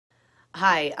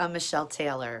Hi, I'm Michelle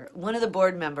Taylor, one of the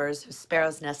board members of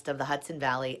Sparrow's Nest of the Hudson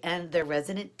Valley and their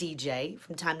resident DJ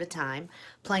from time to time,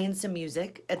 playing some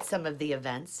music at some of the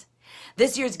events.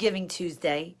 This year's Giving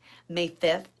Tuesday, May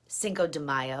 5th, Cinco de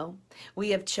Mayo,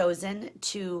 we have chosen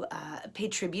to pay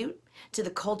tribute to the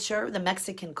culture, the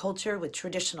Mexican culture, with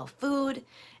traditional food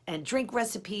and drink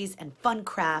recipes and fun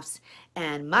crafts.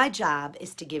 And my job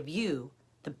is to give you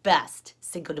the best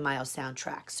Cinco de Mayo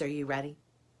soundtrack. So are you ready?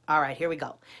 All right, here we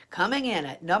go. Coming in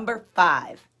at number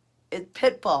 5 is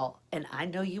Pitbull, and I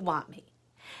Know You Want Me.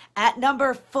 At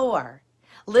number 4,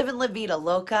 Livin' La Vida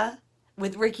Loca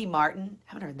with Ricky Martin.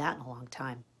 Haven't heard that in a long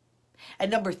time. At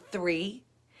number 3,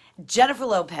 Jennifer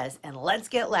Lopez and Let's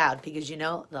Get Loud, because you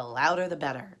know, the louder the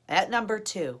better. At number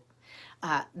 2,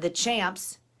 The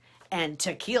Champs and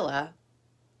Tequila.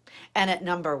 And at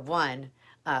number 1,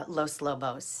 Los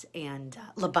Lobos and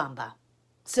La Bamba.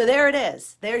 So there it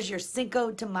is. There's your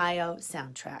Cinco de Mayo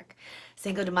soundtrack.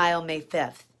 Cinco de Mayo, May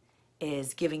 5th,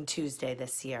 is Giving Tuesday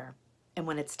this year. And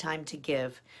when it's time to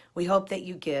give, we hope that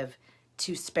you give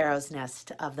to Sparrow's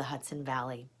Nest of the Hudson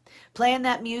Valley. Playing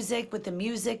that music with the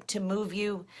music to move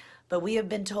you, but we have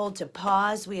been told to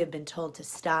pause. We have been told to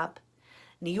stop.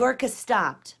 New York has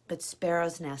stopped, but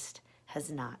Sparrow's Nest has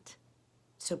not.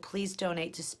 So please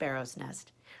donate to Sparrow's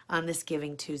Nest on this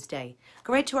Giving Tuesday.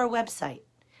 Go right to our website.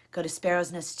 Go to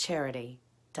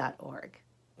sparrowsnestcharity.org.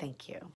 Thank you.